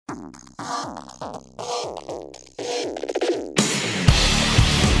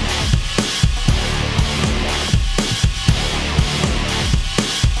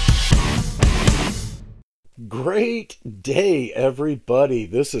Great day, everybody.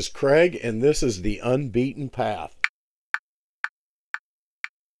 This is Craig, and this is The Unbeaten Path.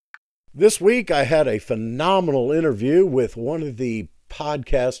 This week, I had a phenomenal interview with one of the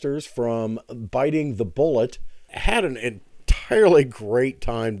podcasters from Biting the Bullet. I had an entirely great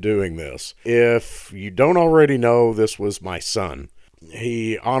time doing this. If you don't already know, this was my son.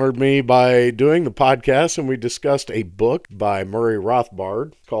 He honored me by doing the podcast, and we discussed a book by Murray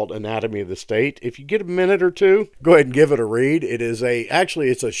Rothbard called Anatomy of the State. If you get a minute or two, go ahead and give it a read. It's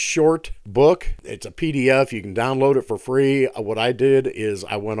a short book. It's a PDF. You can download it for free. What I did is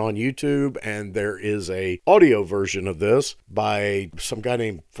I went on YouTube, and there is a audio version of this by some guy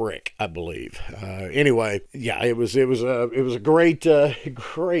named Frick, I believe. Anyway, yeah, it was a great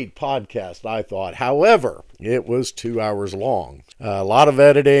podcast, I thought. However, it was 2 hours long. A lot of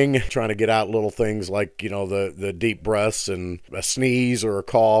editing, trying to get out little things like, the deep breaths and a sneeze or a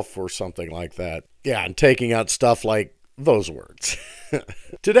cough or something like that. Yeah, and taking out stuff like those words.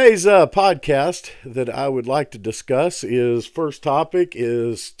 Today's podcast that I would like to discuss first topic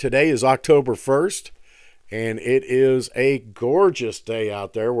is today is October 1st. And it is a gorgeous day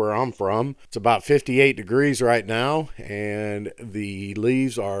out there where I'm from. It's about 58 degrees right now, and the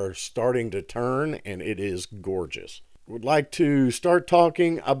leaves are starting to turn, and it is gorgeous. Would like to start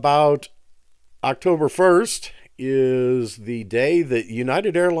talking about October 1st is the day that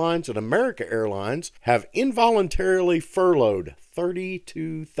United Airlines and American Airlines have involuntarily furloughed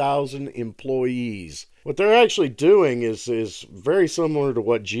 32,000 employees. What they're actually doing is very similar to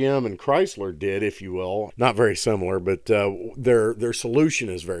what GM and Chrysler did, if you will. Not very similar, but their solution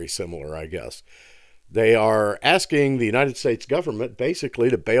is very similar, I guess. They are asking the United States government basically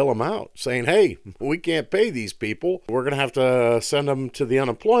to bail them out, saying, hey, we can't pay these people. We're going to have to send them to the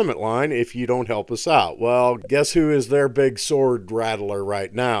unemployment line if you don't help us out. Well, guess who is their big sword rattler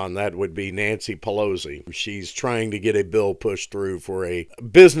right now? And that would be Nancy Pelosi. She's trying to get a bill pushed through for a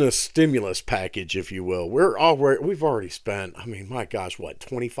business stimulus package, if you will. We've already spent, my gosh,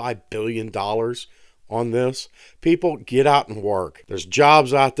 $25 billion on this. People, get out and work. There's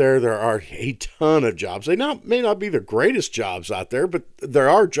jobs out there. There are a ton of jobs. They may not be the greatest jobs out there, but there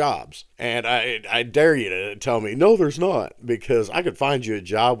are jobs. And I dare you to tell me, no, there's not, because I could find you a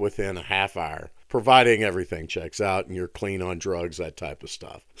job within a half hour, providing everything checks out and you're clean on drugs, that type of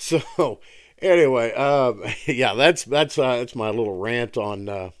stuff. So anyway, yeah, that's my little rant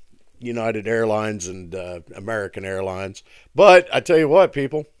on United Airlines and American Airlines. But I tell you what,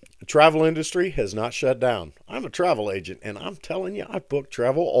 people, the travel industry has not shut down. I'm a travel agent, and I'm telling you, I book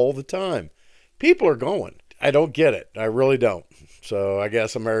travel all the time. People are going. I don't get it. I really don't. So I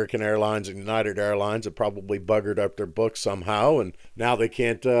guess American Airlines and United Airlines have probably buggered up their books somehow, and now they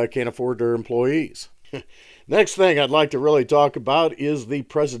can't afford their employees. Next thing I'd like to really talk about is the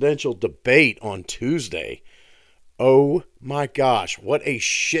presidential debate on Tuesday. Oh my gosh, what a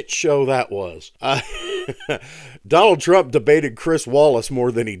shit show that was. Donald Trump debated Chris Wallace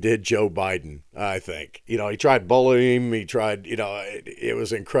more than he did Joe Biden, I think. He tried bullying him. He tried, it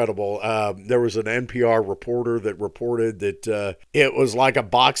was incredible. There was an NPR reporter that reported that it was like a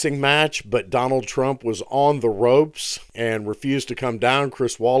boxing match, but Donald Trump was on the ropes and refused to come down.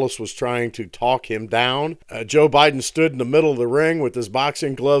 Chris Wallace was trying to talk him down. Joe Biden stood in the middle of the ring with his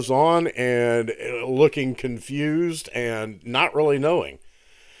boxing gloves on and looking confused and not really knowing.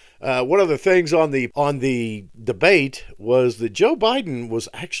 One of the things on the debate was that Joe Biden was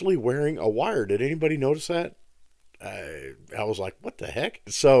actually wearing a wire. Did anybody notice that? I was like, what the heck?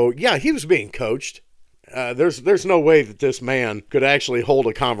 So yeah, he was being coached. There's no way that this man could actually hold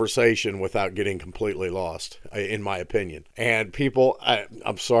a conversation without getting completely lost, in my opinion. And people,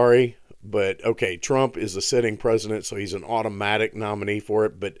 I'm sorry, but okay, Trump is the sitting president, so he's an automatic nominee for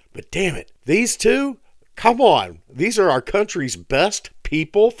it. But damn it, these two. Come on, these are our country's best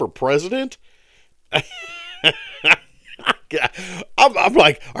people for president? I'm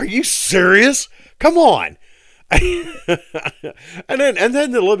like, are you serious? Come on. and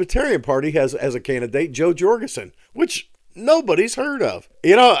then the Libertarian Party has as a candidate Jo Jorgensen, which nobody's heard of.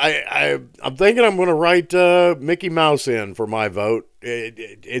 I'm thinking I'm going to write Mickey Mouse in for my vote.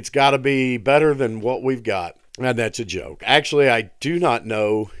 It's got to be better than what we've got. And that's a joke. Actually, I do not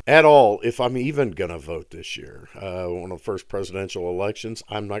know at all if I'm even going to vote this year. One of the first presidential elections,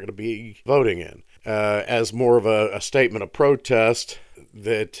 I'm not going to be voting in. As more of a statement of protest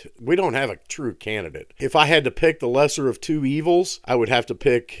that we don't have a true candidate. If I had to pick the lesser of two evils, I would have to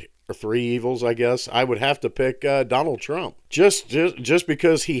pick or three evils, I guess, I would have to pick Donald Trump. Just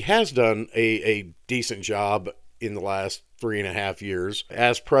because he has done a decent job in the last 3.5 years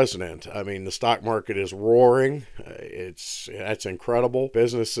as president. I mean, the stock market is roaring. That's incredible.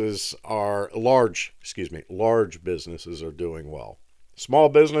 Large businesses are doing well. Small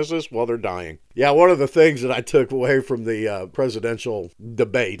businesses, well, they're dying. Yeah, one of the things that I took away from the presidential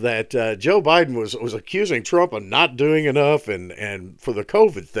debate, that Joe Biden was accusing Trump of not doing enough and for the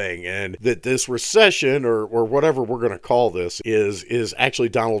COVID thing, and that this recession or whatever we're going to call this is actually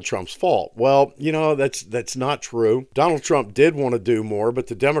Donald Trump's fault. Well, that's not true. Donald Trump did want to do more, but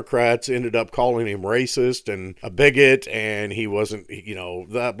the Democrats ended up calling him racist and a bigot, and he wasn't,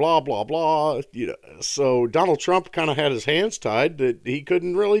 that blah, blah, blah. So Donald Trump kind of had his hands tied that he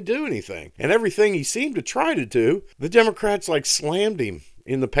couldn't really do anything. And everything he seemed to try to do, the Democrats slammed him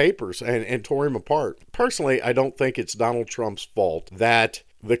in the papers and tore him apart. Personally, I don't think it's Donald Trump's fault that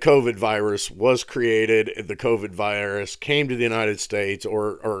the COVID virus was created, the COVID virus came to the United States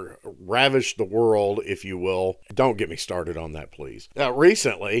or ravished the world, if you will. Don't get me started on that, please. Now,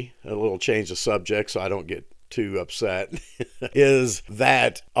 recently, a little change of subject so I don't get too upset, is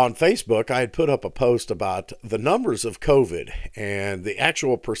that on Facebook I had put up a post about the numbers of COVID and the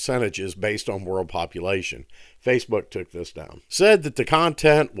actual percentages based on world population. Facebook took this down. Said that the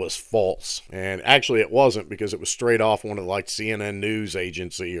content was false. And actually it wasn't, because it was straight off one of CNN news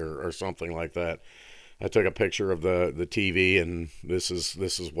agency or something like that. I took a picture of the TV, and this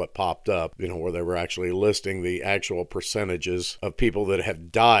is what popped up, where they were actually listing the actual percentages of people that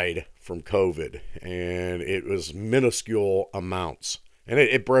have died from COVID, and it was minuscule amounts, and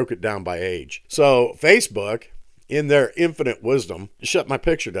it broke it down by age. So Facebook, in their infinite wisdom, shut my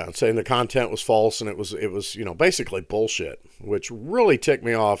picture down, saying the content was false and it was basically bullshit, which really ticked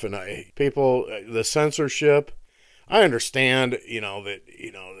me off. And the censorship, I understand, that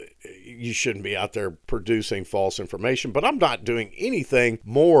you shouldn't be out there producing false information, but I'm not doing anything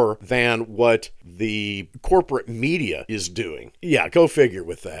more than what the corporate media is doing. Yeah, go figure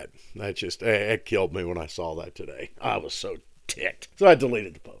with that. It killed me when I saw that today. I was so ticked. So I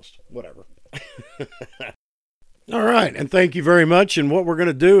deleted the post. Whatever. All right, and thank you very much. And what we're going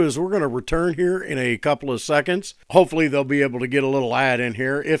to do is we're going to return here in a couple of seconds. Hopefully they'll be able to get a little ad in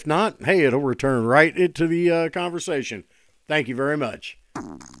here. If not, hey, it'll return right into the conversation. Thank you very much.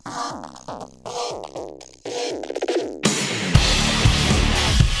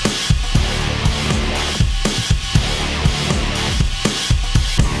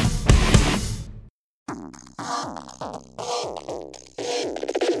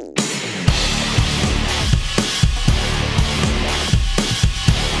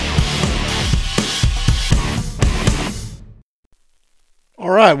 All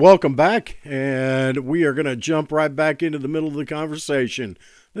right, welcome back, and we are going to jump right back into the middle of the conversation.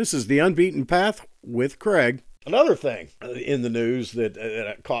 This is The Unbeaten Path with Craig. Another thing in the news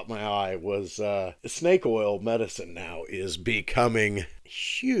that caught my eye was snake oil medicine now is becoming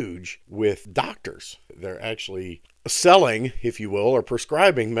huge with doctors. They're actually selling, if you will, or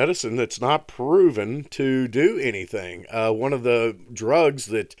prescribing medicine that's not proven to do anything. One of the drugs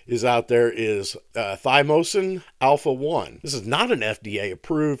that is out there is thymosin alpha-1. This is not an FDA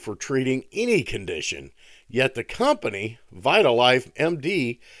approved for treating any condition, yet the company, Vitalife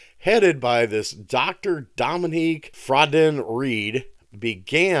MD, headed by this Dr. Dominique Fradin-Reed,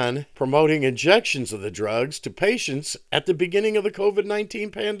 began promoting injections of the drugs to patients at the beginning of the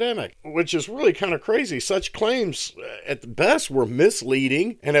COVID-19 pandemic, which is really kind of crazy. Such claims, at the best, were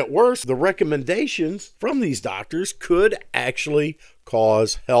misleading, and at worst, the recommendations from these doctors could actually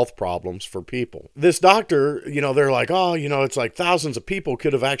cause health problems for people. This doctor, they're like, it's like thousands of people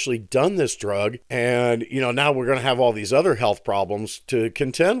could have actually done this drug, and, now we're going to have all these other health problems to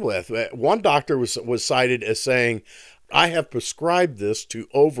contend with. One doctor was cited as saying, I have prescribed this to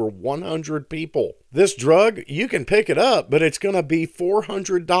over 100 people. This drug, you can pick it up, but it's going to be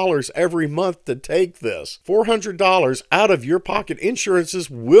 $400 every month to take this. $400 out of your pocket. Insurances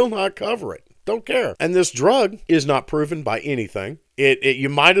will not cover it. Don't care. And this drug is not proven by anything. You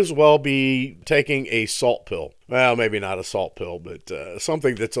might as well be taking a salt pill. Well, maybe not a salt pill, but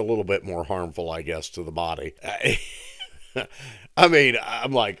something that's a little bit more harmful, I guess, to the body. I mean,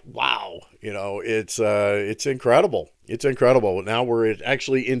 I'm like, wow, it's incredible. It's incredible. Now we're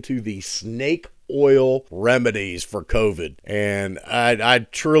actually into the snake oil remedies for COVID. And I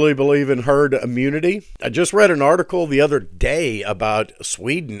truly believe in herd immunity. I just read an article the other day about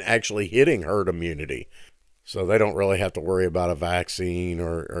Sweden actually hitting herd immunity. So they don't really have to worry about a vaccine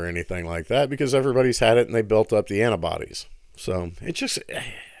or anything like that, because everybody's had it and they built up the antibodies. So it's just,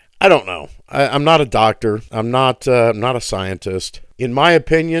 I don't know. I'm not a doctor. I'm not a scientist. In my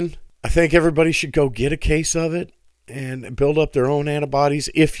opinion, I think everybody should go get a case of it and build up their own antibodies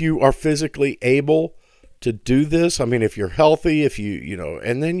if you are physically able to do this. I mean, if you're healthy, if you know,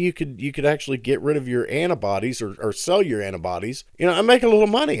 and then you could actually get rid of your antibodies or sell your antibodies, and make a little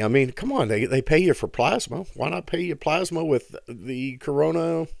money. I mean, come on, they pay you for plasma. Why not pay you plasma with the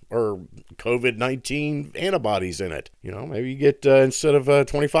corona or COVID-19 antibodies in it? Maybe you get, instead of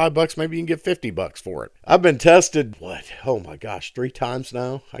 $25, maybe you can get $50 for it. I've been tested, oh my gosh, 3 times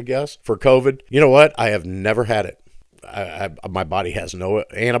now, I guess, for COVID. You know what? I have never had it. My body has no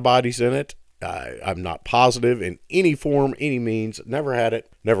antibodies in it. I'm not positive in any form, any means. Never had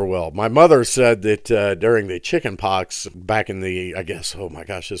it, never will. My mother said that during the chicken pox back in the, I guess, oh my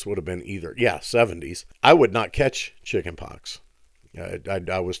gosh, this would have been 70s, I would not catch chicken pox.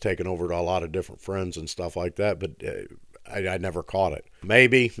 I was taken over to a lot of different friends and stuff like that, but I never caught it.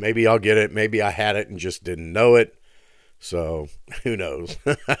 Maybe I'll get it. Maybe I had it and just didn't know it. So who knows?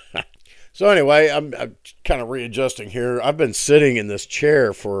 So anyway, I'm kind of readjusting here. I've been sitting in this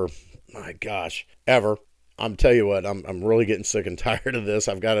chair for, my gosh, ever. I'm tell you what, I'm really getting sick and tired of this.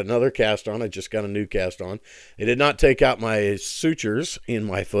 I've got another cast on. I just got a new cast on. It did not take out my sutures in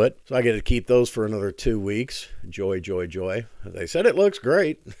my foot, so I get to keep those for another 2 weeks. Joy, joy, joy. They said it looks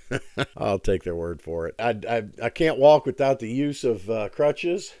great. I'll take their word for it. I can't walk without the use of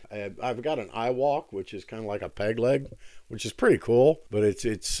crutches. I've got an iWalk, which is kind of like a peg leg, which is pretty cool, but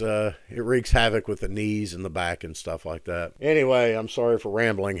it wreaks havoc with the knees and the back and stuff like that. Anyway, I'm sorry for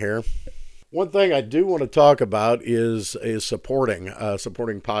rambling here. One thing I do want to talk about is supporting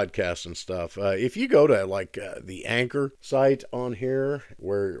podcasts and stuff. If you go to the Anchor site on here,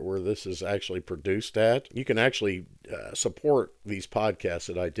 where this is actually produced at, you can actually support these podcasts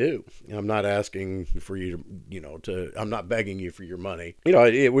that I do. I'm not asking for you to, I'm not begging you for your money.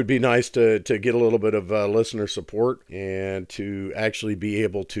 It would be nice to get a little bit of listener support and to actually be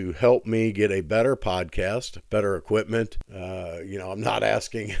able to help me get a better podcast, better equipment. I'm not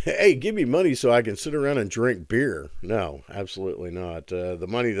asking, hey, give me money so I can sit around and drink beer. No, absolutely not. The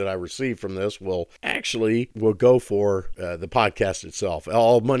money that I receive from this will go for the podcast itself.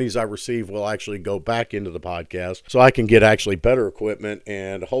 All monies I receive will actually go back into the podcast so I can get actually better equipment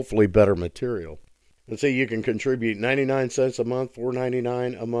and hopefully better material. Let's say you can contribute 99 cents a month,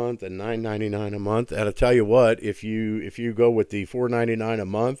 $4.99 a month, and $9.99 a month. And I tell you what, if you go with the $4.99 a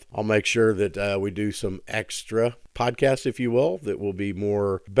month, I'll make sure that we do some extra podcasts, if you will, that will be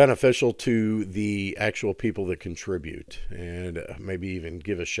more beneficial to the actual people that contribute, and maybe even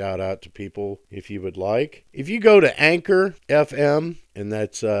give a shout out to people if you would like. If you go to Anchor FM, and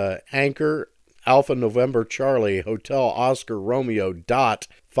that's Anchor Alpha November Charlie Hotel Oscar Romeo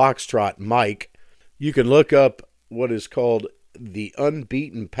Foxtrot Mike. You can look up what is called The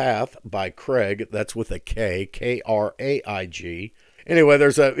Unbeaten Path by Craig. That's with a K, Kraig. Anyway,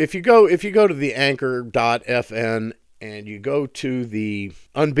 if you go to the anchor.fn and you go to the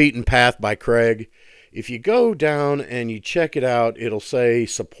Unbeaten Path by Craig, if you go down and you check it out, it'll say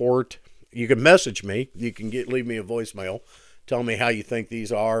support. You can message me. You can leave me a voicemail. Tell me how you think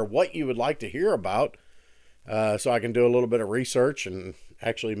these are, what you would like to hear about, so I can do a little bit of research and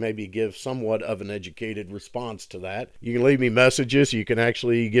actually maybe give somewhat of an educated response to that. You can leave me messages. You can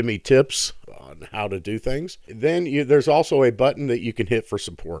actually give me tips on how to do things. Then there's also a button that you can hit for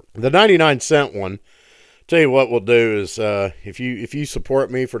support. The 99-cent one, tell you what we'll do is if you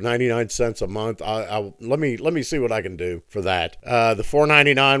support me for 99 cents a month, let me see what I can do for that. The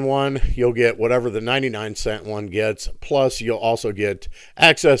 $4.99 one, you'll get whatever the 99-cent one gets, plus you'll also get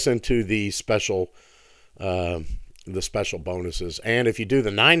access into the special bonuses. And if you do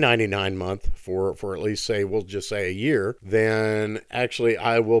the $9.99 month for at least we'll just say a year, then actually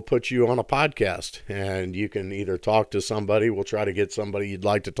I will put you on a podcast and you can either talk to somebody. We'll try to get somebody you'd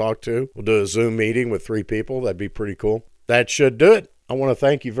like to talk to. We'll do a Zoom meeting with 3 people. That'd be pretty cool. That should do it. I want to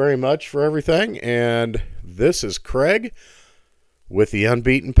thank you very much for everything. And this is Craig with The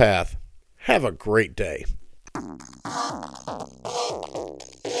Unbeaten Path. Have a great day.